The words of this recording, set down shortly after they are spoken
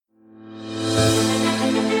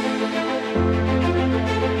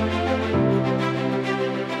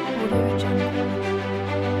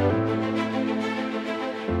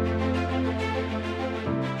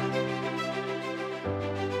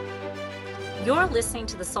You're listening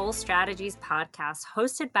to the Soul Strategies podcast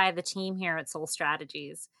hosted by the team here at Soul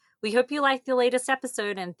Strategies. We hope you like the latest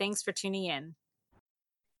episode and thanks for tuning in.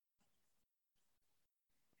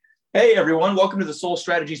 Hey everyone, welcome to the Soul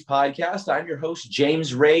Strategies podcast. I'm your host,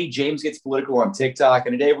 James Ray. James Gets Political on TikTok.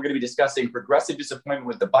 And today we're going to be discussing progressive disappointment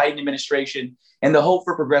with the Biden administration and the hope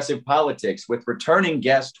for progressive politics with returning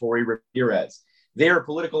guest Tori Ramirez. They are a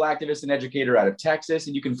political activist and educator out of Texas,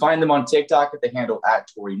 and you can find them on TikTok at the handle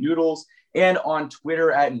 @ToriNoodles and on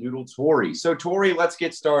Twitter @NoodleTori. So Tori, let's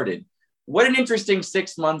get started. What an interesting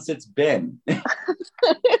 6 months it's been. Honestly,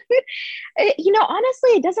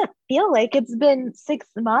 it doesn't feel like it's been 6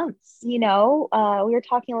 months. We were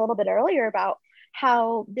talking a little bit earlier about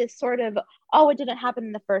how this sort of, it didn't happen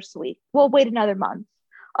in the first week. We'll wait another month.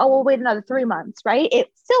 We'll wait another 3 months, right? It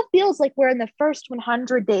still feels like we're in the first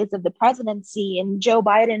 100 days of the presidency and Joe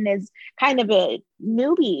Biden is kind of a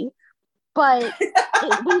newbie. But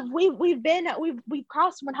we've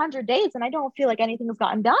crossed 100 days and I don't feel like anything's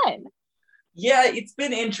gotten done. Yeah, it's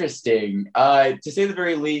been interesting, to say the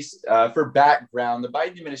very least. For background, the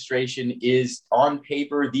Biden administration is on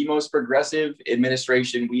paper the most progressive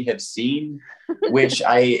administration we have seen, which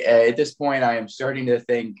at this point, I am starting to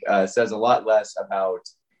think says a lot less about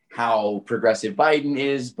how progressive Biden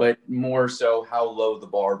is, but more so how low the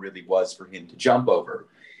bar really was for him to jump over.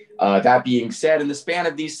 That being said, in the span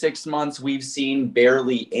of these 6 months, we've seen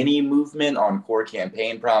barely any movement on core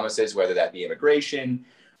campaign promises, whether that be immigration,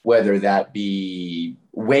 whether that be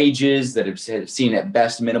wages that have seen at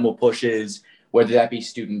best minimal pushes, whether that be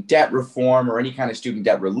student debt reform or any kind of student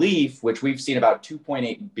debt relief, which we've seen about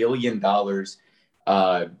 $2.8 billion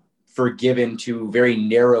forgiven to very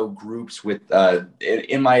narrow groups with,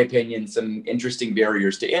 in my opinion, some interesting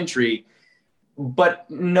barriers to entry, but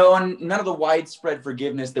none of the widespread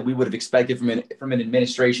forgiveness that we would have expected from an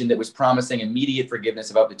administration that was promising immediate forgiveness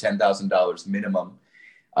of up to $10,000 minimum.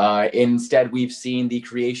 Instead, we've seen the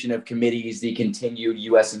creation of committees, the continued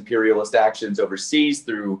U.S. imperialist actions overseas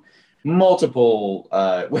through multiple,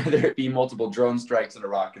 whether it be multiple drone strikes in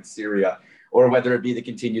Iraq and Syria, or whether it be the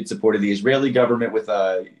continued support of the Israeli government with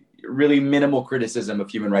really minimal criticism of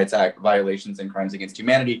human rights act violations and crimes against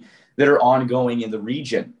humanity that are ongoing in the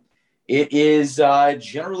region. It is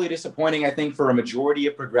generally disappointing, I think, for a majority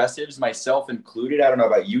of progressives, myself included. I don't know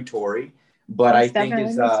about you, Tori, but I think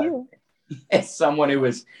as someone who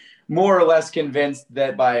was more or less convinced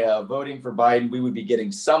that by voting for Biden, we would be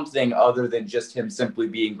getting something other than just him simply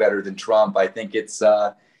being better than Trump, I think it's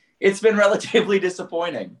been relatively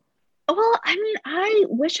disappointing. Well, I mean, I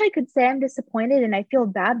wish I could say I'm disappointed, and I feel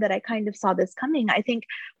bad that I kind of saw this coming. I think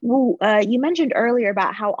you mentioned earlier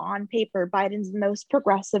about how on paper Biden's the most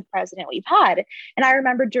progressive president we've had. And I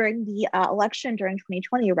remember during the election during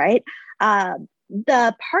 2020, right?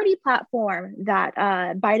 The party platform that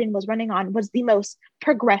Biden was running on was the most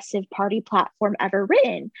progressive party platform ever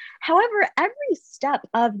written. However, every step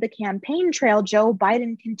of the campaign trail, Joe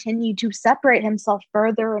Biden continued to separate himself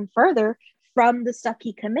further and further from the stuff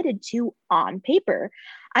he committed to on paper.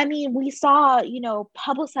 I mean, we saw,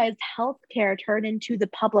 publicized healthcare turn into the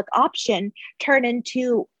public option, turn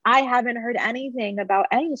into, I haven't heard anything about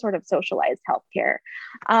any sort of socialized healthcare.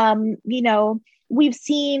 We've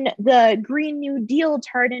seen the Green New Deal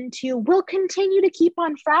turn into, we'll continue to keep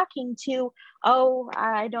on fracking to,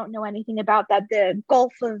 I don't know anything about that. The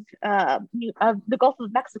Gulf of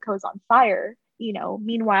Mexico is on fire.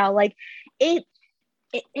 Meanwhile, like I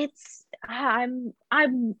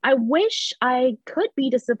wish I could be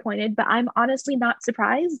disappointed, but I'm honestly not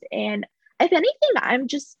surprised. And if anything, I'm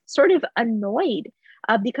just sort of annoyed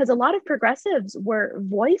because a lot of progressives were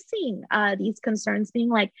voicing these concerns, being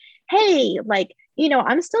like, hey,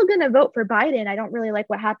 I'm still going to vote for Biden. I don't really like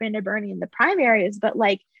what happened to Bernie in the primaries, but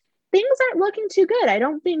things aren't looking too good. I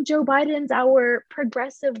don't think Joe Biden's our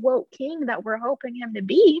progressive woke king that we're hoping him to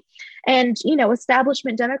be. And,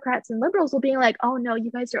 establishment Democrats and liberals will be like, oh no,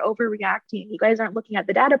 you guys are overreacting. You guys aren't looking at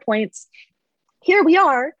the data points. Here we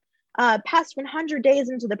are, past 100 days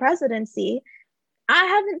into the presidency. I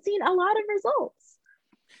haven't seen a lot of results.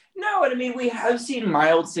 No, and I mean, we have seen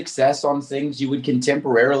mild success on things you would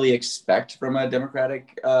contemporarily expect from a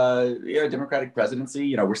Democratic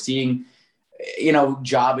presidency. We're seeing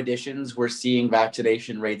job additions, we're seeing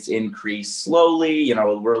vaccination rates increase slowly.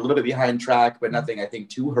 We're a little bit behind track, but nothing I think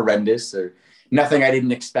too horrendous or nothing I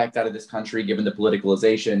didn't expect out of this country, given the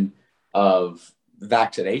politicalization of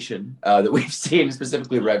vaccination that we've seen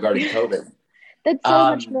specifically regarding COVID. That's so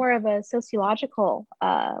much more of a sociological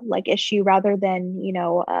issue rather than,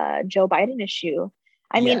 Joe Biden issue.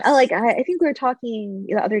 I mean, I think we were talking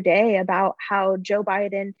the other day about how Joe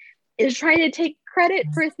Biden is trying to take credit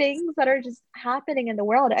for things that are just happening in the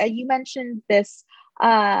world. You mentioned this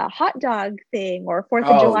hot dog thing or Fourth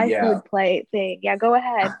of July food plate thing. Yeah, go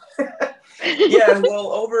ahead. Yeah,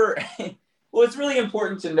 well, it's really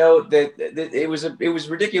important to note that it was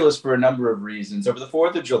ridiculous for a number of reasons. Over the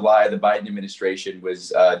 4th of July, the Biden administration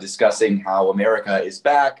was discussing how America is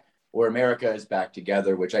back, or America is back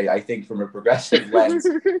together, which I think from a progressive lens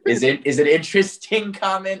is an interesting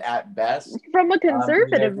comment at best. From a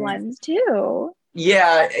conservative lens too.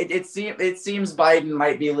 Yeah, it seems Biden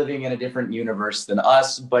might be living in a different universe than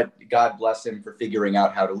us, but God bless him for figuring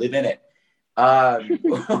out how to live in it.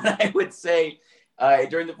 What I would say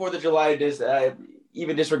during the 4th of July,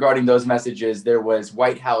 even disregarding those messages, there was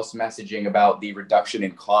White House messaging about the reduction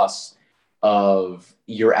in costs of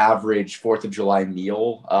your average 4th of July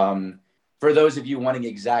meal. For those of you wanting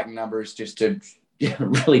exact numbers, just to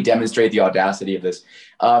really demonstrate the audacity of this,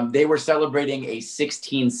 they were celebrating a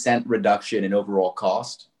 16-cent reduction in overall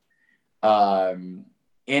cost. And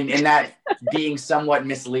that being somewhat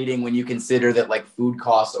misleading when you consider that like food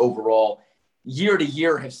costs overall year to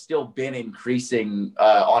year have still been increasing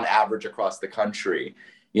on average across the country.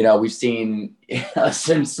 You know, we've seen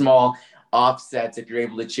some small offsets if you're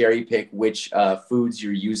able to cherry pick which foods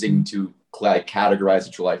you're using to categorize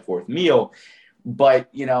a July 4th meal. But,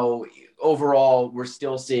 you know, overall, we're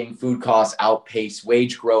still seeing food costs outpace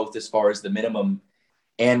wage growth as far as the minimum.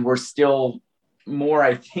 And we're still more,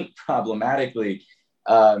 I think, problematically,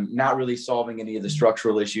 not really solving any of the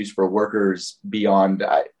structural issues for workers beyond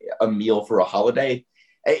a meal for a holiday.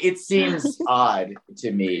 It seems odd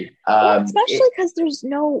to me. Especially because there's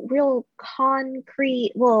no real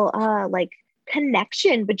concrete,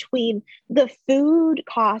 connection between the food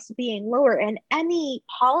costs being lower and any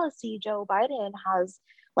policy Joe Biden has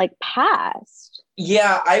passed.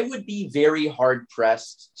 Yeah, I would be very hard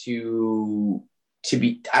pressed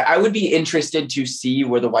I would be interested to see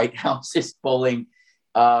where the White House is pulling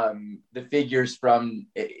the figures from,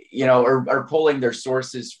 or pulling their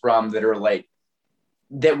sources from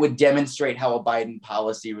that would demonstrate how a Biden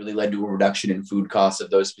policy really led to a reduction in food costs of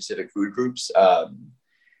those specific food groups.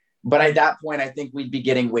 But at that point, I think we'd be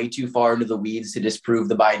getting way too far into the weeds to disprove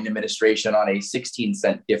the Biden administration on a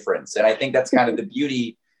 16-cent difference. And I think that's kind of the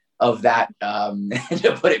beauty of that,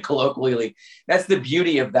 to put it colloquially, that's the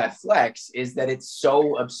beauty of that flex, is that it's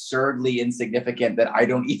so absurdly insignificant that I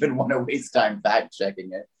don't even want to waste time fact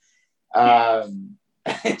checking it.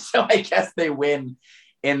 So I guess they win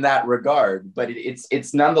in that regard, but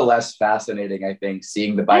it's nonetheless fascinating, I think,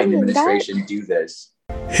 seeing the Biden administration do this.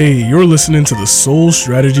 Hey, you're listening to the Soul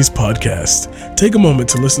Strategies Podcast. Take a moment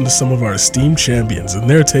to listen to some of our esteemed champions and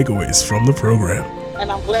their takeaways from the program.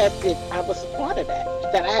 And I'm glad that I was a part of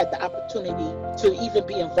that I had the opportunity to even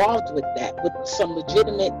be involved with that, with some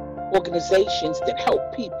legitimate organizations that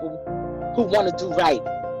help people who want to do right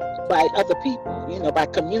by other people, by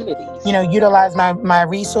communities. Utilize my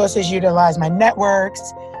resources, utilize my networks.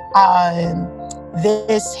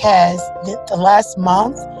 This has, the last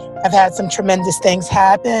month, I've had some tremendous things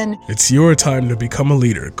happen. It's your time to become a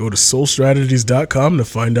leader. Go to soulstrategies.com to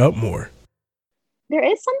find out more. There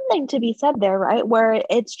is something to be said there, right? Where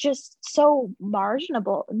it's just so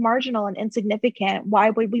marginal and insignificant.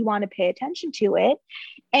 Why would we want to pay attention to it?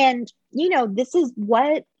 And, this is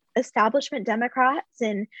what establishment Democrats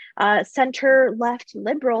and center-left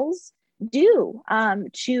liberals do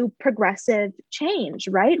to progressive change,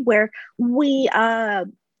 right? Where we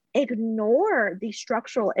ignore the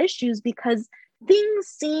structural issues because things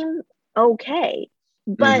seem okay.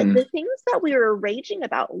 But the things that we were raging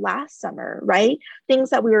about last summer, right? Things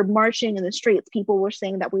that we were marching in the streets, people were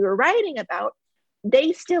saying that we were writing about,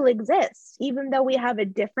 they still exist, even though we have a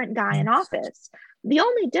different guy in office. The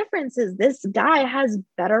only difference is this guy has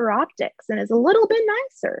better optics and is a little bit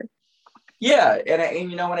nicer. Yeah, and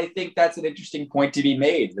I think that's an interesting point to be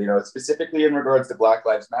made, specifically in regards to Black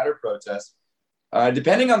Lives Matter protests.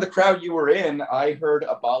 Depending on the crowd you were in, I heard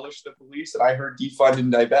abolish the police and I heard defund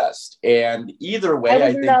and divest. And either way, I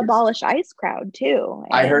was in the abolish ICE crowd too.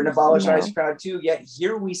 I heard an abolish ICE crowd too. Yet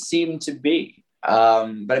here we seem to be.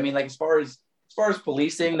 But I mean, as far as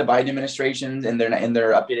policing, the Biden administration and their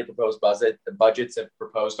updated proposed budgets have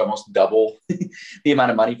proposed almost double the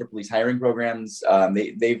amount of money for police hiring programs.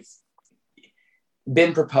 They've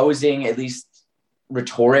been proposing, at least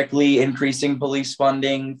rhetorically, increasing police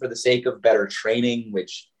funding for the sake of better training,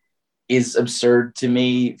 which is absurd to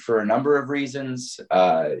me for a number of reasons.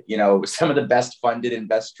 Some of the best funded and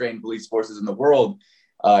best trained police forces in the world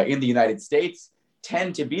in the United States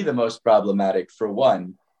tend to be the most problematic, for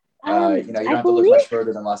one. You don't have to look much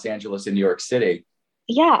further than Los Angeles and New York City.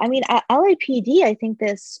 Yeah, I mean, LAPD, I think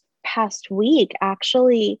this past week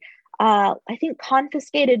actually I think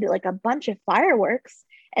confiscated like a bunch of fireworks.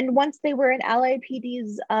 And once they were in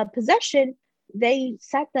LAPD's possession, they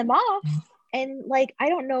set them off. And like, I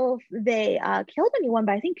don't know if they killed anyone,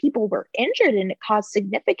 but I think people were injured and it caused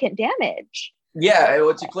significant damage. Yeah,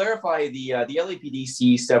 well, to clarify, the LAPD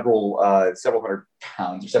seized several hundred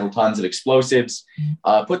pounds or several tons of explosives,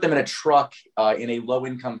 put them in a truck in a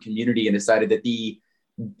low-income community, and decided that the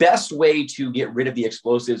best way to get rid of the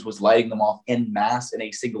explosives was lighting them off en masse in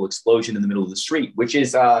a single explosion in the middle of the street, which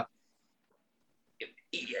is, I'll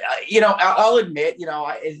admit,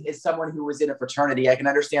 as someone who was in a fraternity, I can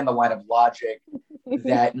understand the line of logic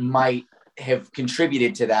that might have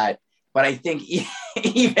contributed to that. But I think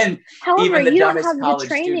however, the you don't dumbest have the college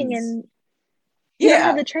training students, you don't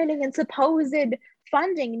have the training and supposed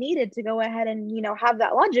funding needed to go ahead and, have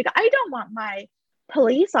that logic. I don't want my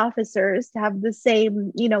police officers to have the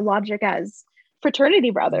same, logic as fraternity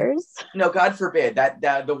brothers. No, God forbid that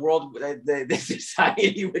the world, the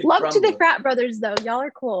society would love crumble. to the frat brothers though. Y'all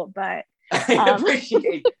are cool, but I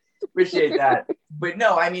appreciate that. But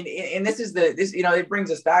no, I mean, and this, it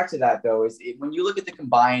brings us back to that though, when you look at the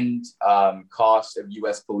combined cost of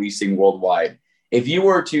US policing worldwide, if you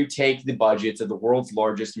were to take the budgets of the world's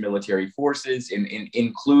largest military forces and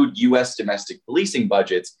include US domestic policing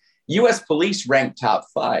budgets, US police rank top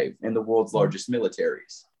 5 in the world's largest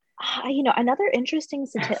militaries. Another interesting,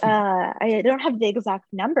 I don't have the exact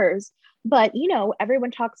numbers, but,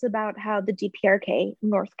 everyone talks about how the DPRK,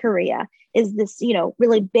 North Korea, is this,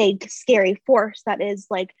 really big, scary force that is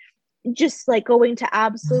like, just like going to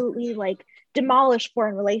absolutely like demolish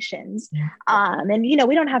foreign relations. And, we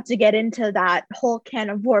don't have to get into that whole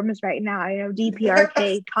can of worms right now.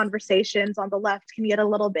 DPRK conversations on the left can get a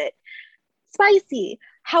little bit spicy.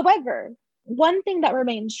 However, one thing that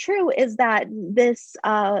remains true is that this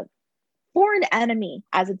foreign enemy,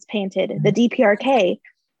 as it's painted, the DPRK,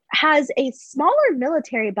 has a smaller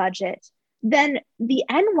military budget than the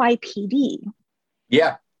NYPD.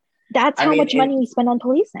 Yeah. That's how much money we spend on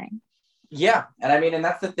policing. Yeah. And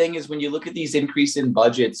that's the thing is when you look at these increase in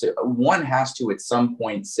budgets, one has to at some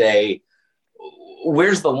point say,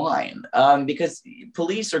 where's the line? Because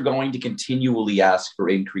police are going to continually ask for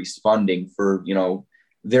increased funding for,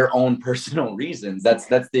 their own personal reasons. That's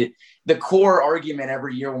the core argument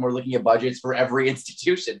every year when we're looking at budgets for every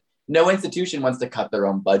institution. No institution wants to cut their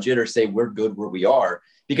own budget or say we're good where we are,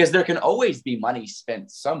 because there can always be money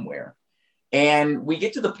spent somewhere. And we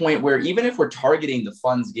get to the point where even if we're targeting the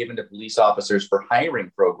funds given to police officers for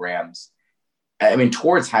hiring programs,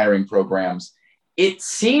 towards hiring programs, it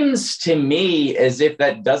seems to me as if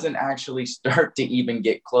that doesn't actually start to even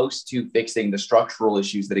get close to fixing the structural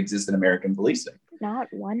issues that exist in American policing. Not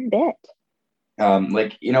one bit.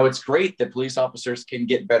 It's great that police officers can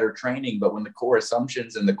get better training, but when the core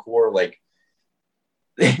assumptions and the core,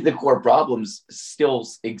 the core problems still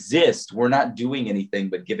exist, we're not doing anything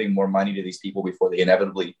but giving more money to these people before they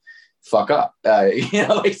inevitably fuck up.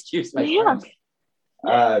 Excuse my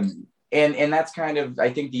French. And that's kind of,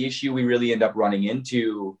 I think, the issue we really end up running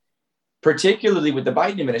into, particularly with the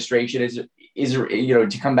Biden administration, is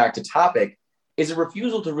to come back to topic, is a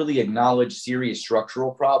refusal to really acknowledge serious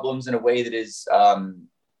structural problems in a way that is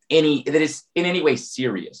in any way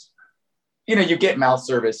serious. You get mouth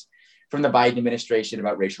service from the Biden administration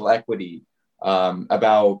about racial equity,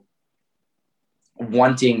 about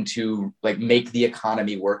wanting to make the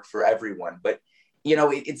economy work for everyone, but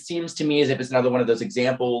it seems to me as if it's another one of those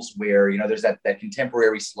examples where, there's that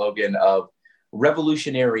contemporary slogan of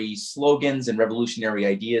revolutionary slogans and revolutionary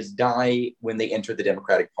ideas die when they enter the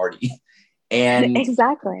Democratic Party. And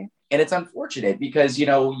exactly. And it's unfortunate because, you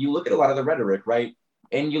look at a lot of the rhetoric, right?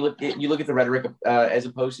 And you look at the rhetoric as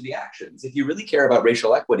opposed to the actions. If you really care about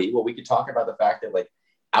racial equity, well, we could talk about the fact that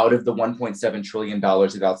out of the $1.7 trillion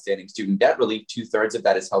of outstanding student debt relief, 2/3 of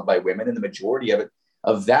that is held by women, and the majority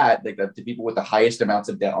of that, the people with the highest amounts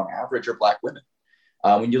of debt on average are Black women.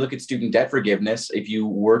 When you look at student debt forgiveness, if you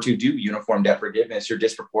were to do uniform debt forgiveness, you're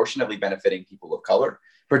disproportionately benefiting people of color,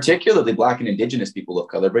 particularly Black and Indigenous people of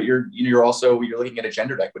color, but you're looking at a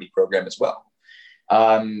gendered equity program as well.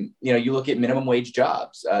 You look at minimum wage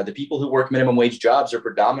jobs. The people who work minimum wage jobs are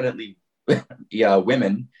predominantly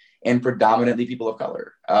women and predominantly people of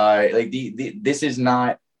color. This is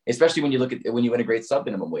not, especially when you integrate sub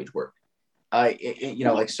minimum wage work.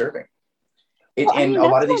 Serving. A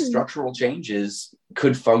lot of these structural changes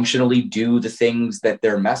could functionally do the things that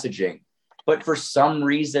they're messaging, but for some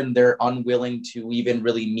reason they're unwilling to even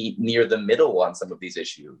really meet near the middle on some of these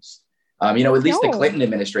issues. At least the Clinton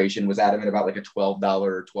administration was adamant about a $12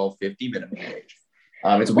 or $12.50 minimum wage.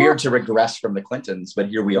 It's weird to regress from the Clintons, but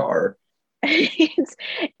here we are.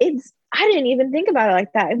 It's I didn't even think about it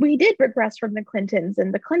like that. We did regress from the Clintons,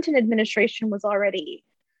 and the Clinton administration was already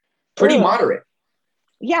pretty moderate.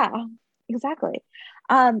 Yeah, exactly.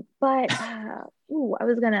 But I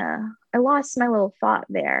lost my little thought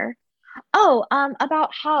there.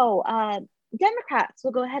 About how Democrats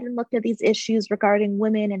will go ahead and look at these issues regarding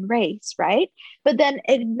women and race, right? But then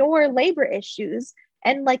ignore labor issues.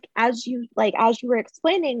 And as you were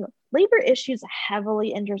explaining, labor issues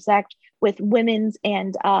heavily intersect with women's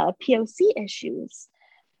and POC issues.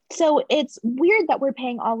 So it's weird that we're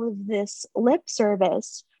paying all of this lip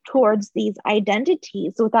service towards these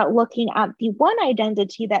identities without looking at the one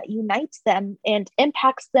identity that unites them and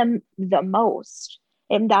impacts them the most.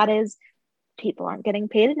 And that is, people aren't getting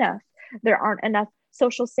paid enough. There aren't enough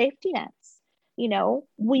social safety nets.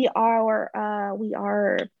 We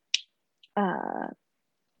are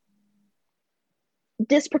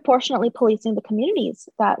disproportionately policing the communities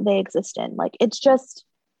that they exist in. It's just.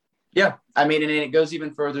 Yeah. I mean, and it goes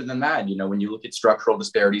even further than that. When you look at structural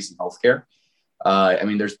disparities in healthcare,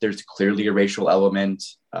 there's clearly a racial element.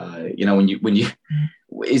 Healthcare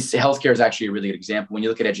is actually a really good example. When you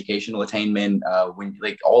look at educational attainment,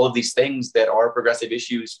 all of these things that are progressive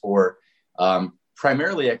issues for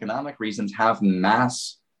primarily economic reasons have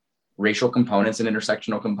mass racial components and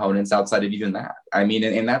intersectional components outside of even that.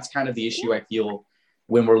 And that's kind of the issue I feel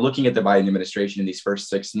when we're looking at the Biden administration in these first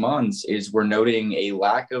 6 months, is we're noting a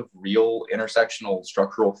lack of real intersectional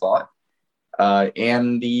structural thought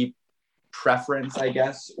and the preference, I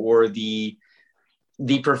guess, or the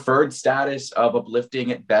preferred status of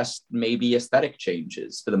uplifting at best maybe aesthetic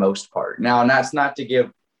changes for the most part. Now, and that's not to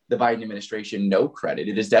give the Biden administration no credit.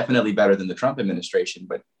 It is definitely better than the Trump administration,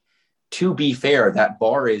 but to be fair, that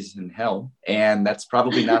bar is in hell, and that's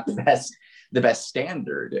probably not the best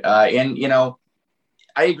standard.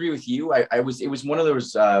 I agree with you. It was one of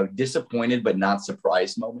those disappointed but not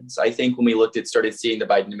surprised moments. I think when we started seeing the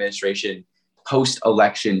Biden administration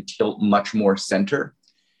post-election tilt much more center.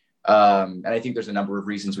 And I think there's a number of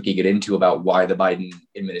reasons we could get into about why the Biden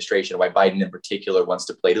administration, why Biden in particular wants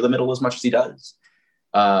to play to the middle as much as he does.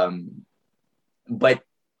 But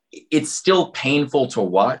it's still painful to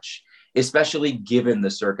watch, especially given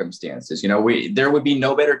the circumstances. There would be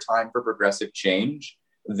no better time for progressive change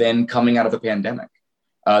than coming out of a pandemic,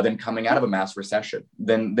 than coming out of a mass recession,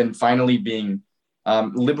 than finally being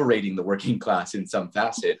liberating the working class in some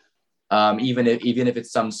facet. Even if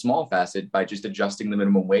it's some small facet, by just adjusting the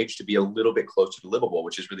minimum wage to be a little bit closer to livable,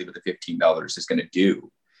 which is really what the $15 is going to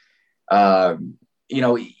do.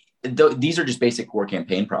 These are just basic core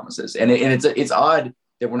campaign promises, and it's odd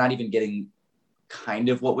that we're not even getting kind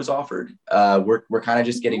of what was offered. We're kind of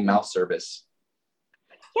just getting mouth service.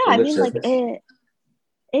 Yeah,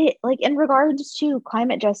 it in regards to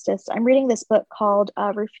climate justice, I'm reading this book called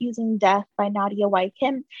Refusing Death by Nadia White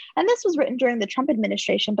Kim. And this was written during the Trump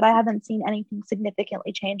administration, but I haven't seen anything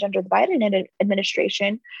significantly change under the Biden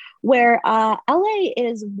administration, where LA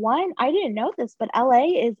is I didn't know this, but LA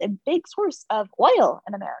is a big source of oil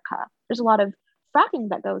in America. There's a lot of fracking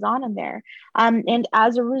that goes on in there. And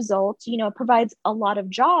as a result, it provides a lot of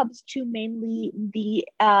jobs to mainly the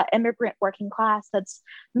immigrant working class that's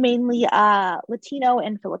mainly Latino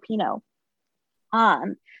and Filipino.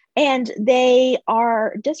 And they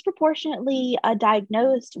are disproportionately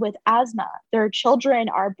diagnosed with asthma. Their children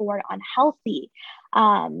are born unhealthy.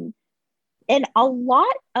 And a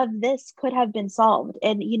lot of this could have been solved.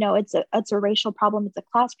 And, it's a racial problem, it's a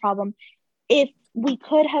class problem, if we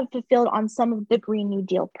could have fulfilled on some of the Green New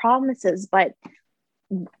Deal promises, but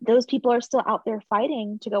those people are still out there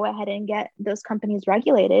fighting to go ahead and get those companies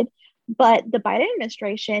regulated. But the Biden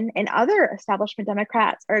administration and other establishment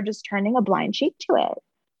Democrats are just turning a blind cheek to it.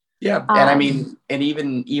 Yeah. And and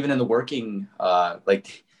even in the working,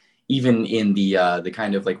 even in the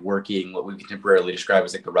kind of working, what we contemporarily describe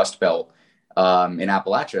as the Rust Belt in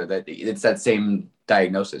Appalachia, that it's that same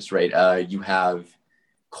diagnosis, right? You have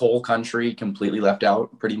coal country completely left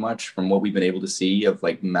out pretty much from what we've been able to see of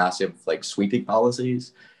massive sweeping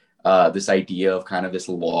policies. This idea of kind of this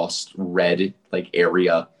lost red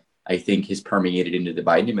area, I think, has permeated into the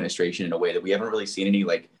Biden administration in a way that we haven't really seen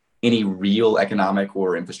any real economic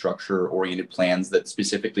or infrastructure oriented plans that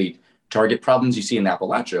specifically target problems you see in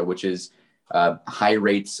Appalachia, which is high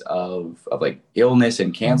rates of illness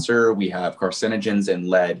and cancer. We have carcinogens and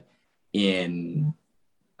lead in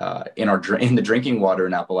the drinking water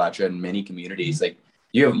in Appalachia and many communities.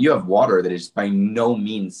 You have water that is by no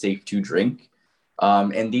means safe to drink.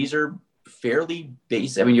 And these are fairly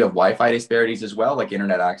basic. You have Wi-Fi disparities as well.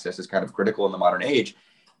 Internet access is kind of critical in the modern age.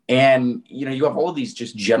 And, you have all of these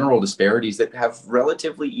just general disparities that have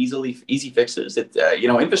relatively easy fixes.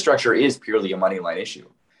 Infrastructure is purely a money line issue.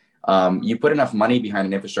 You put enough money behind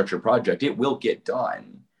an infrastructure project, it will get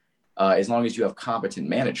done as long as you have competent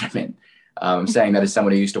management. I'm saying that as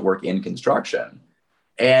someone who used to work in construction.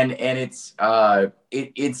 And it's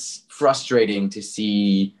frustrating to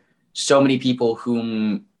see so many people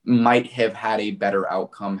whom might have had a better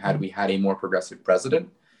outcome had we had a more progressive president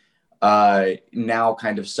now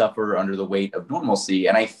kind of suffer under the weight of normalcy.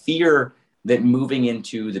 And I fear that moving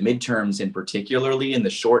into the midterms, in particularly in the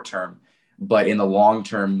short term, but in the long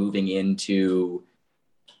term, moving into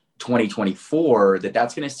 2024,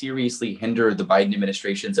 that's going to seriously hinder the Biden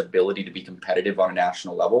administration's ability to be competitive on a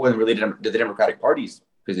national level and really to the Democratic Party's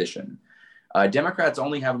position. Democrats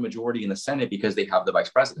only have a majority in the Senate because they have the vice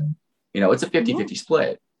president. It's a 50-50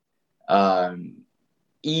 split.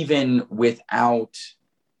 Even without,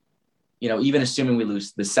 even assuming we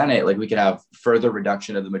lose the Senate, like we could have further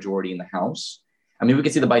reduction of the majority in the House. I mean, we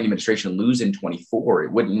could see the Biden administration lose in 24.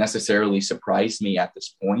 It wouldn't necessarily surprise me at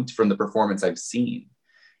this point from the performance I've seen.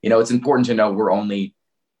 It's important to know we're only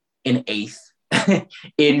an eighth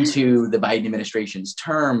into the Biden administration's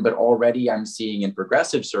term, but already I'm seeing in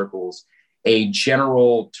progressive circles a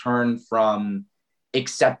general turn from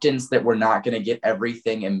acceptance that we're not going to get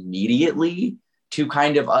everything immediately to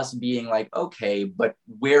kind of us being like, okay, but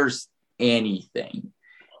where's anything?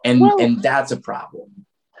 And that's a problem.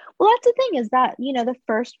 Well, that's the thing is that, the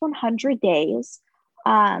first 100 days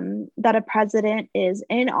that a president is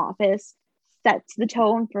in office sets the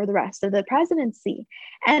tone for the rest of the presidency.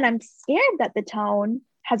 And I'm scared that the tone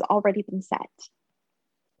has already been set.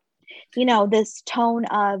 This tone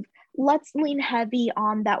of let's lean heavy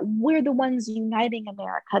on that we're the ones uniting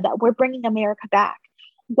America, that we're bringing America back.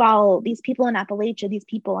 While these people in Appalachia, these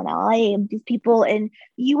people in LA, these people in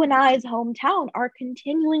you and I's hometown are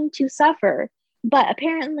continuing to suffer. But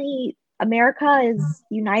apparently America is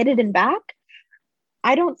united and back.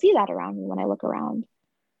 I don't see that around me when I look around.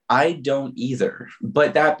 I don't either.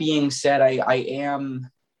 But that being said, I am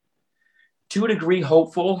to a degree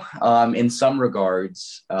hopeful in some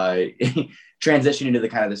regards. Transitioning to the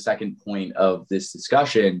kind of the second point of this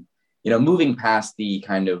discussion, moving past the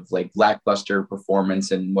kind of like lackluster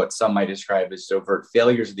performance and what some might describe as overt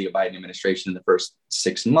failures of the Biden administration in the first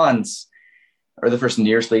 6 months, or the first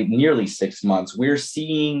nearly 6 months, we're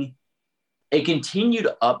seeing a continued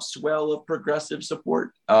upswell of progressive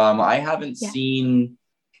support. I haven't seen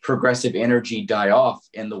progressive energy die off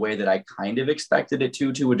in the way that I kind of expected it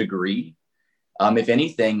to a degree. If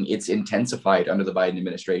anything, it's intensified under the Biden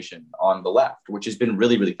administration on the left, which has been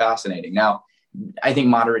really, really fascinating. Now, I think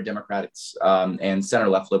moderate Democrats and center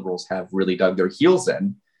left liberals have really dug their heels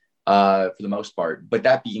in for the most part. But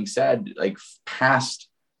that being said, like past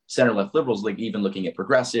center left liberals, like even looking at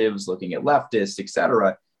progressives, looking at leftists, et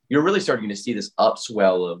cetera, you're really starting to see this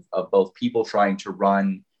upswell of both people trying to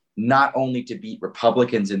run not only to beat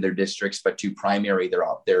Republicans in their districts, but to primary their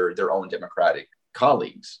own Democratic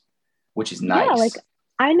colleagues, which is nice. Yeah,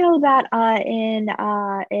 I know that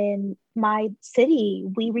in my city,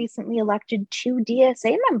 we recently elected 2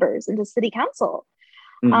 DSA members into city council.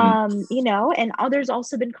 Mm-hmm. And there's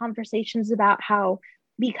also been conversations about how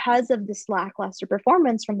because of this lackluster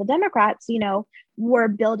performance from the Democrats, we're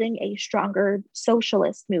building a stronger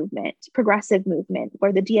socialist movement, progressive movement,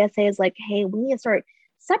 where the DSA is like, hey, we need to start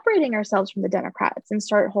separating ourselves from the Democrats and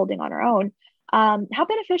start holding on our own. How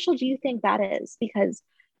beneficial do you think that is? Because,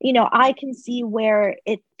 I can see where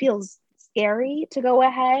it feels scary to go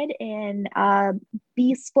ahead and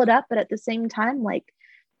be split up, but at the same time, like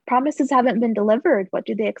promises haven't been delivered. What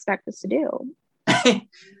do they expect us to do?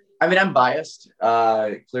 I mean, I'm biased,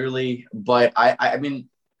 clearly, but I think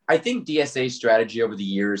DSA's strategy over the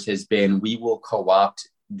years has been we will co-opt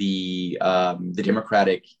the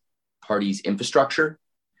Democratic Party's infrastructure,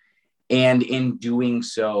 and in doing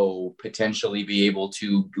so, potentially be able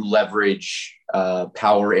to leverage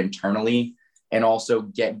power internally and also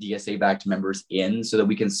get DSA-backed members in so that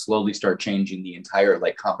we can slowly start changing the entire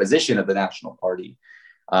composition of the national party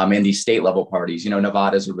and these state level parties.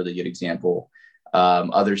 Nevada is a really good example.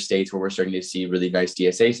 Other states where we're starting to see really nice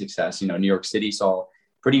DSA success. New York City saw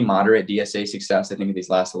pretty moderate DSA success, I think, in these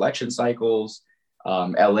last election cycles.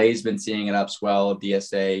 LA's been seeing an upswell of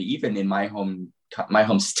DSA, even in my home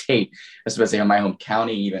state, I was supposed to say my home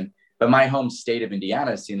county even, but my home state of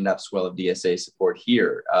Indiana has seen an upswell of DSA support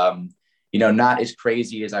here. Not as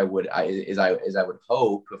crazy as I would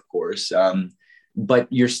hope, of course, but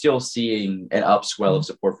you're still seeing an upswell of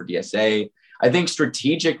support for DSA. I think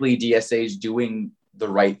strategically DSA is doing the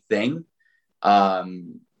right thing.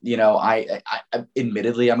 I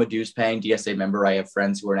admittedly, I'm a dues paying DSA member. I have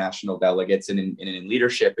friends who are national delegates and in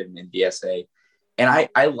leadership in DSA. And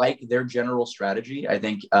I like their general strategy. I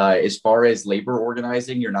think as far as labor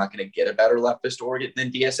organizing, you're not going to get a better leftist org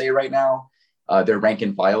than DSA right now. Their rank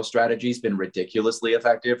and file strategy has been ridiculously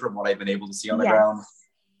effective from what I've been able to see on the ground.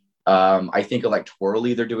 I think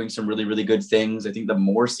electorally, they're doing some really, really good things. I think the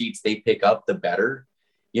more seats they pick up, the better.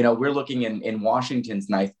 You know, we're looking in Washington's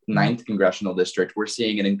ninth congressional district. We're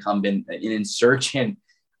seeing an insurgent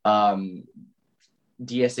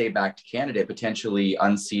DSA-backed candidate potentially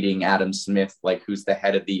unseating Adam Smith, like who's the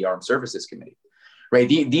head of the Armed Services Committee, right?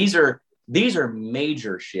 These are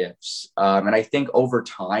major shifts, and I think over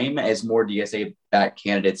time, as more DSA-backed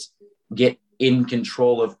candidates get in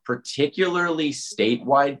control of particularly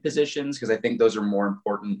statewide positions, because I think those are more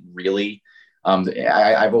important, really.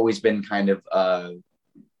 I've always been kind of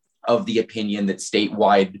the opinion that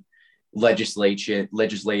statewide legislating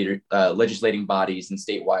bodies and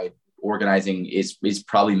statewide organizing is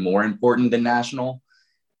probably more important than national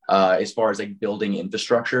as far as like building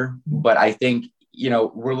infrastructure. But I think, you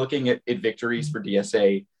know, we're looking at victories for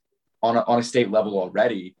DSA on a state level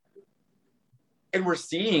already. And we're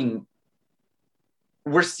seeing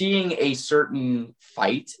a certain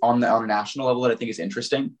fight on a national level that I think is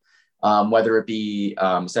interesting. Whether it be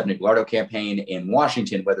Stephanie Gallardo campaign in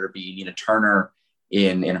Washington, whether it be Nina Turner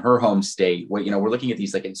in her home state, where, you know, we're looking at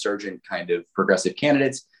these like insurgent kind of progressive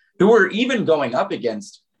candidates who are even going up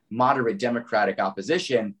against moderate Democratic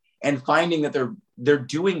opposition and finding that they're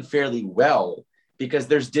doing fairly well because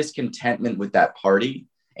there's discontentment with that party.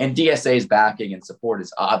 And DSA's backing and support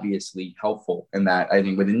is obviously helpful in that. I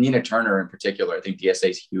think with Nina Turner in particular, I think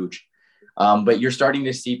DSA is huge. But you're starting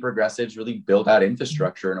to see progressives really build out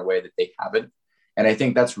infrastructure in a way that they haven't. And I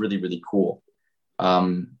think that's really, really cool.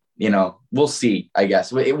 You know, we'll see, I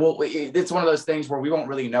guess. It's one of those things where we won't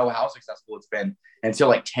really know how successful it's been until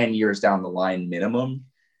like 10 years down the line minimum.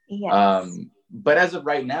 Yes. But as of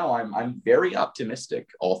right now, I'm very optimistic,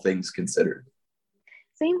 all things considered.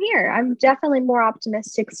 Same here. I'm definitely more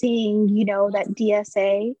optimistic seeing, you know, that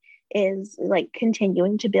DSA is like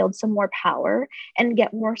continuing to build some more power and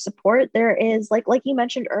get more support. There is like you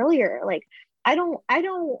mentioned earlier, like I don't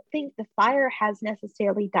think the fire has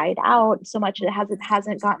necessarily died out so much. It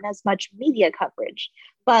hasn't gotten as much media coverage,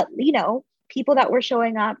 but you know, people that were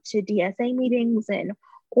showing up to DSA meetings and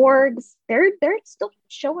orgs, they're still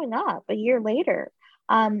showing up a year later.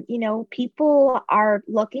 You know, people are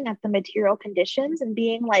looking at the material conditions and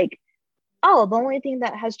being like, oh, the only thing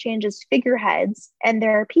that has changed is figureheads. And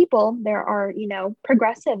there are, you know,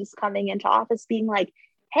 progressives coming into office being like,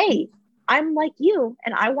 hey, I'm like you,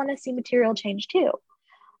 and I want to see material change too.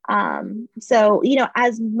 So, you know,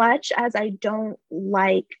 as much as I don't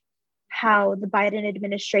like how the Biden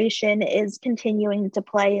administration is continuing to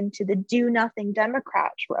play into the do nothing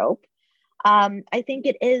Democrat trope, I think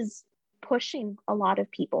it is pushing a lot of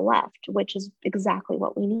people left, which is exactly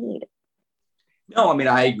what we need. No, I mean,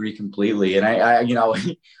 I agree completely. And I you know,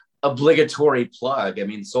 obligatory plug. I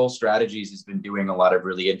mean, Soul Strategies has been doing a lot of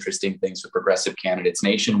really interesting things with progressive candidates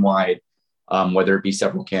nationwide, whether it be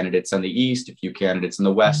several candidates on the East, a few candidates in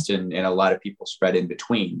the West, and a lot of people spread in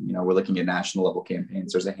between. You know, we're looking at national level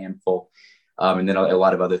campaigns. There's a handful, and then a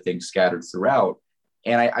lot of other things scattered throughout.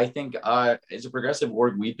 And I think as a progressive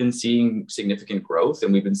org, we've been seeing significant growth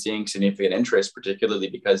and we've been seeing significant interest, particularly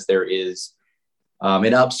because there is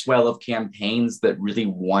an upswell of campaigns that really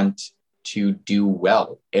want to do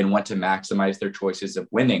well and want to maximize their choices of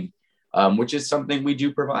winning, which is something we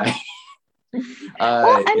do provide.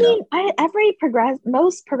 Well, I mean,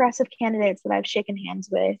 most progressive candidates that I've shaken hands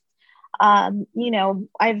with, you know,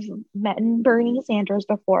 I've met Bernie Sanders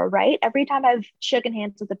before, right? Every time I've shaken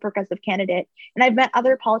hands with a progressive candidate, and I've met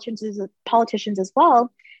other politicians as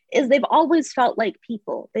well, is they've always felt like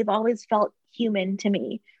people. They've always felt human to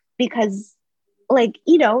me because, like,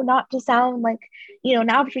 you know, not to sound like, you know,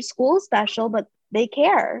 now after school special, but they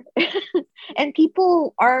care. And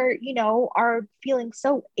people are, you know, are feeling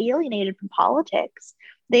so alienated from politics.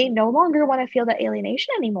 They no longer want to feel that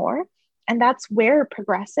alienation anymore. And that's where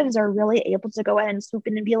progressives are really able to go ahead and swoop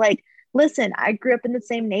in and be like, listen, I grew up in the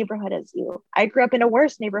same neighborhood as you. I grew up in a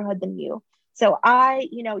worse neighborhood than you. So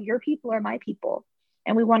you know, your people are my people.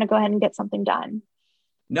 And we want to go ahead and get something done.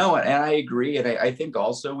 No, and I agree. And I think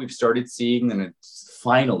also we've started seeing, and it's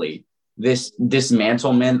finally, this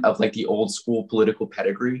dismantlement of like the old school political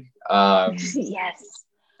pedigree. Yes.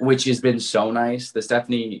 Which has been so nice.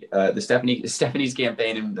 Stephanie's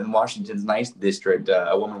campaign in Washington's ninth district,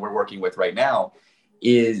 a woman we're working with right now,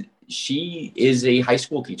 is a high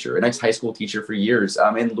school teacher, an ex-high school teacher for years.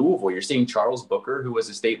 In Louisville, you're seeing Charles Booker, who was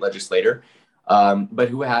a state legislator, but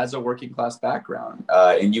who has a working class background.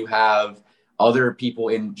 And you have other people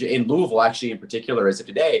in Louisville, actually in particular, as of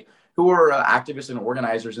today, who are activists and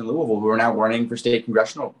organizers in Louisville who are now running for state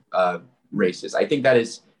congressional races. I think that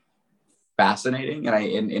is fascinating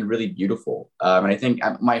and really beautiful. And I think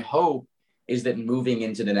my hope is that moving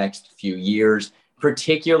into the next few years,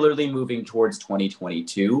 particularly moving towards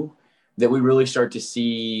 2022, that we really start to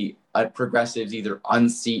see progressives either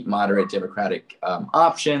unseat moderate Democratic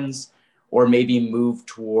options or maybe move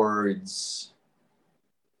towards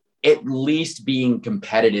at least being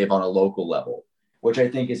competitive on a local level, which I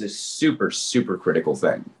think is a super, super critical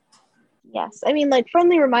thing. Yes. I mean, like,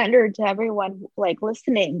 friendly reminder to everyone like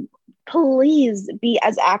listening, please be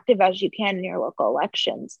as active as you can in your local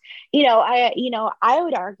elections. I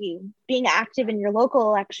would argue being active in your local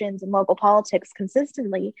elections and local politics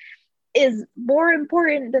consistently is more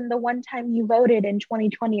important than the one time you voted in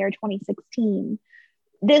 2020 or 2016.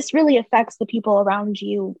 This really affects the people around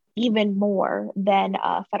you even more than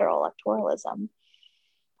federal electoralism.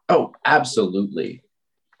 Oh, absolutely.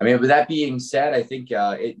 I mean, with that being said, I think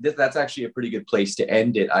that's actually a pretty good place to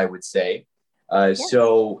end it, I would say. Yes.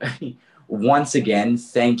 So once again,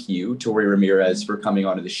 thank you, Tori Ramirez, for coming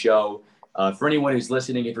onto the show. For anyone who's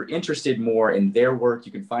listening, if you're interested more in their work,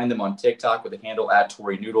 you can find them on TikTok with the handle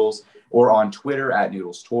 @ToriNoodles or on Twitter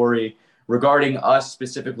 @NoodlesTori. Regarding us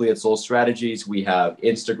specifically at Soul Strategies, we have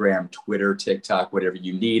Instagram, Twitter, TikTok, whatever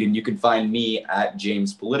you need. And you can find me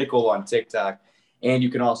 @JamesPolitical on TikTok. And you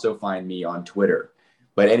can also find me on Twitter.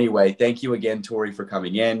 But anyway, thank you again, Tori, for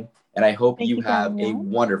coming in. And I hope you have a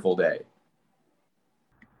wonderful day.